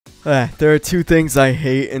There are two things I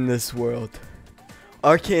hate in this world.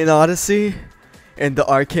 Arcane Odyssey and the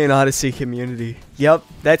Arcane Odyssey community. Yep,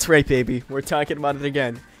 that's right, baby. We're talking about it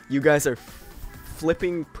again. You guys are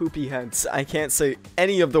flipping poopy heads. I can't say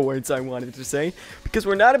any of the words I wanted to say because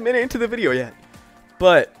we're not a minute into the video yet.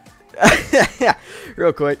 But,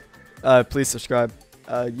 real quick, please subscribe.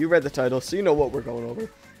 You read the title, so you know what we're going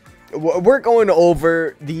over. We're going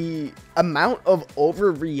over the amount of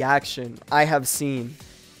overreaction I have seen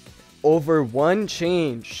over one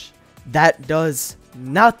change that does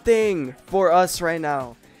nothing for us right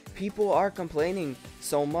now. People are complaining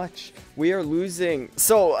so much. We are losing.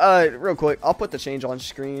 So, real quick, I'll put the change on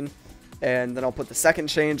screen, and then I'll put the second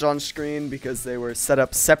change on screen because they were set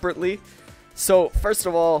up separately. So, first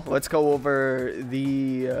of all, let's go over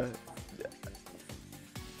the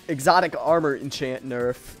exotic armor enchant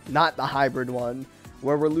nerf, not the hybrid one,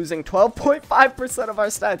 where we're losing 12.5% of our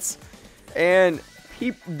stats. And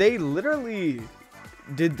they literally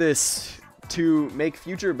did this to make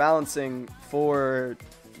future balancing for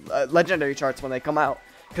legendary charts when they come out,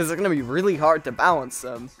 because it's going to be really hard to balance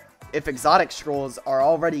them if exotic scrolls are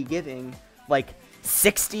already giving like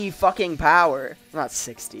 60 fucking power. Not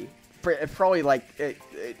 60, probably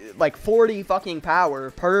like 40 fucking power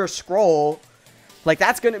per scroll. Like,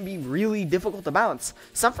 that's going to be really difficult to balance.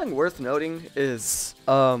 Something worth noting is,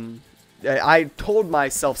 I told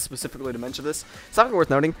myself specifically to mention this. Something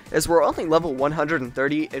worth noting is we're only level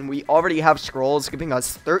 130, and we already have scrolls giving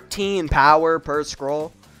us 13 power per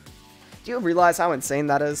scroll. Do you realize how insane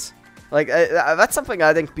that is? Like, that's something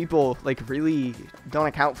I think people, like, really don't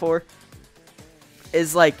account for.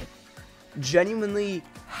 Is, like, genuinely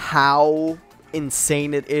how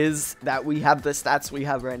insane it is that we have the stats we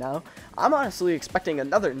have right now. I'm honestly expecting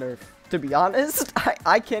another nerf, to be honest.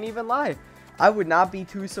 I can't even lie. I would not be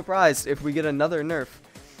too surprised if we get another nerf.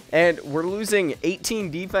 And we're losing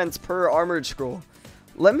 18 defense per armored scroll.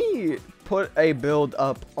 Let me put a build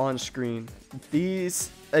up on screen. These,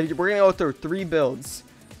 we're going to go through three builds.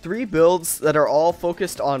 Three builds that are all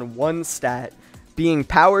focused on one stat, being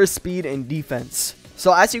power, speed, and defense.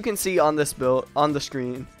 So as you can see on this build, on the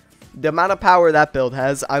screen, the amount of power that build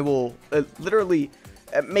has, I will literally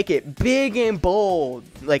make it big and bold.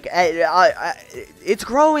 Like, it's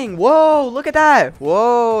growing. Whoa, look at that.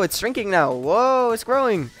 Whoa, it's shrinking now. Whoa, it's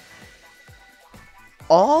growing.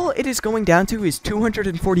 All it is going down to is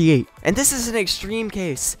 248. And this is an extreme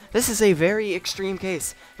case. This is a very extreme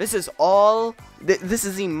case. This is all, this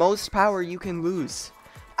is the most power you can lose.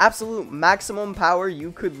 Absolute maximum power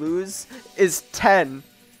you could lose is 10.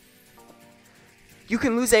 You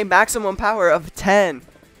can lose a maximum power of 10.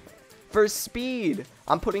 For speed,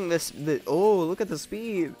 I'm putting this, oh, look at the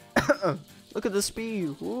speed. Look at the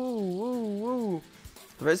speed. Woo, woo, woo.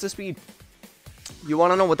 Where's the speed? You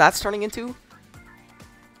want to know what that's turning into?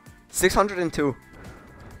 602.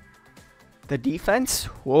 The defense?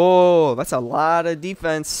 Whoa, that's a lot of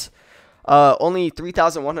defense. Only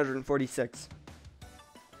 3,146.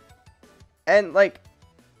 And, like,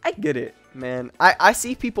 I get it, man. I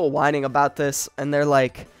see people whining about this, and they're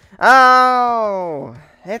like, oh,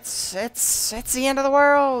 it's the end of the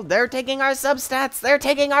world. They're taking our substats. They're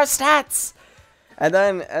taking our stats. And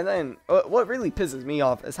then what really pisses me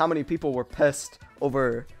off is how many people were pissed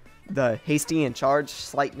over the hasty and charge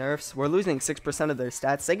slight nerfs. We're losing 6% of their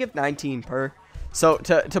stats. They give 19 per. So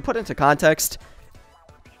to put into context,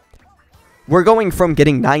 we're going from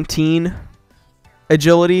getting 19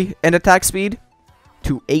 agility and attack speed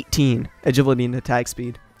to 18 agility and attack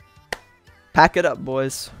speed. Pack it up,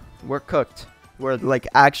 boys. We're cooked. We're like,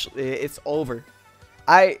 actually, it's over.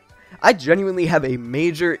 I genuinely have a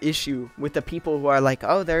major issue with the people who are like,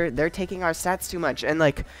 oh, they're taking our stats too much, and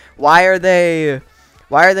like, why are they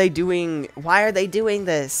doing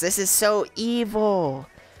this? This is so evil.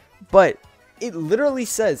 But it literally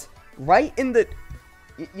says right in the,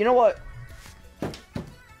 you know what?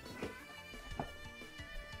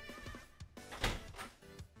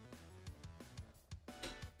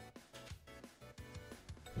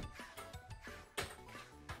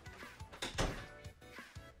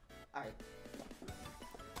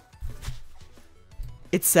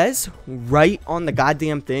 It says right on the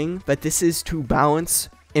goddamn thing that this is to balance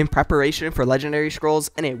in preparation for legendary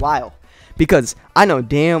scrolls in a while. Because I know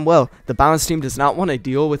damn well the balance team does not want to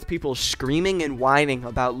deal with people screaming and whining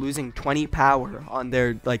about losing 20 power on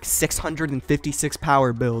their like 656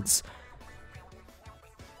 power builds.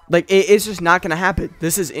 Like, it's just not going to happen.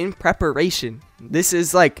 This is in preparation. This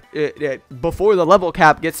is like before the level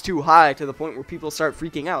cap gets too high to the point where people start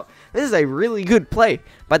freaking out. This is a really good play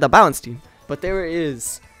by the balance team. But there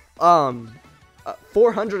is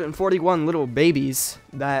 441 little babies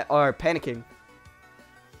that are panicking.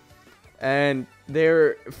 And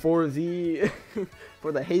there, for the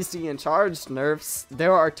for the hasty and charged nerfs,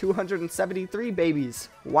 there are 273 babies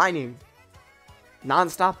whining,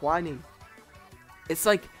 non-stop whining. It's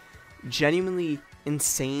like genuinely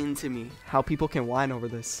insane to me how people can whine over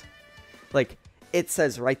this. Like, it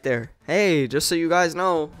says right there, hey, just so you guys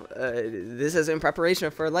know, this is in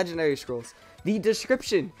preparation for legendary scrolls. The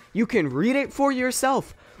description, you can read it for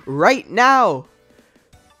yourself right now.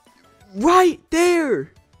 Right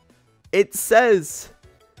there. It says,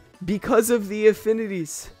 because of the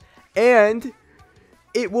affinities, and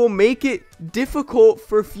it will make it difficult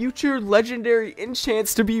for future legendary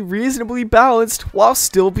enchants to be reasonably balanced while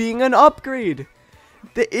still being an upgrade.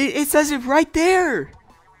 It says it right there.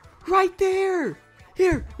 Right there.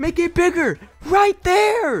 Here, make it bigger. Right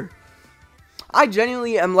there. I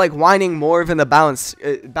genuinely am like whining more than the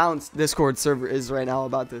balanced Discord server is right now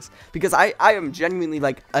about this, because I am genuinely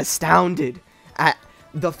like astounded at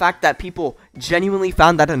the fact that people genuinely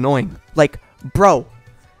found that annoying. Like, bro,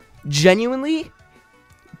 genuinely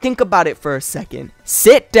think about it for a second.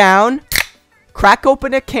 Sit down, crack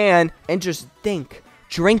open a can, and just think.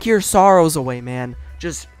 Drink your sorrows away, man.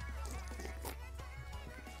 Just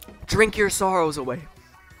drink your sorrows away.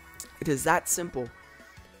 It is that simple.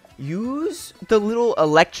 Use the little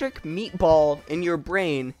electric meatball in your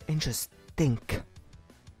brain and just think.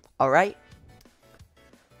 Alright?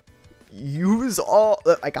 Use all,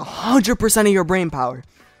 like 100% of your brain power.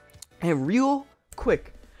 And real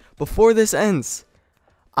quick, before this ends,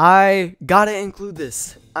 I gotta include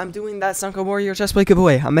this. I'm doing that Sunken Warrior Chestplate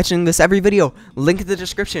giveaway. I'm mentioning this every video. Link in the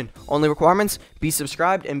description. Only requirements, be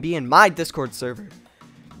subscribed and be in my Discord server.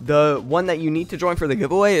 The one that you need to join for the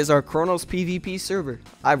giveaway is our Archrono's PvP server.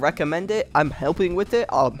 I recommend it. I'm helping with it.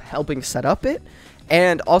 I'm helping set up it.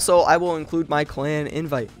 And also, I will include my clan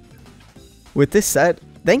invite. With this said,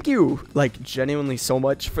 thank you, like, genuinely so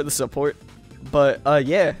much for the support. But,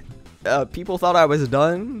 yeah. People thought I was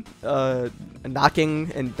done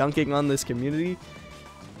knocking and dunking on this community.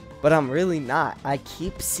 But I'm really not. I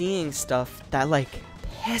keep seeing stuff that, like,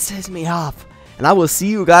 pisses me off. And I will see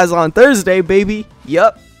you guys on Thursday, baby.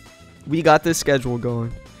 Yup. We got this schedule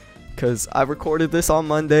going. Because I recorded this on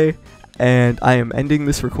Monday. And I am ending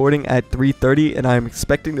this recording at 3:30. And I am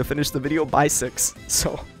expecting to finish the video by 6.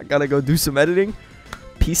 So I gotta go do some editing.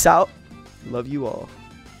 Peace out. Love you all.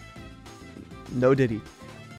 No Diddy.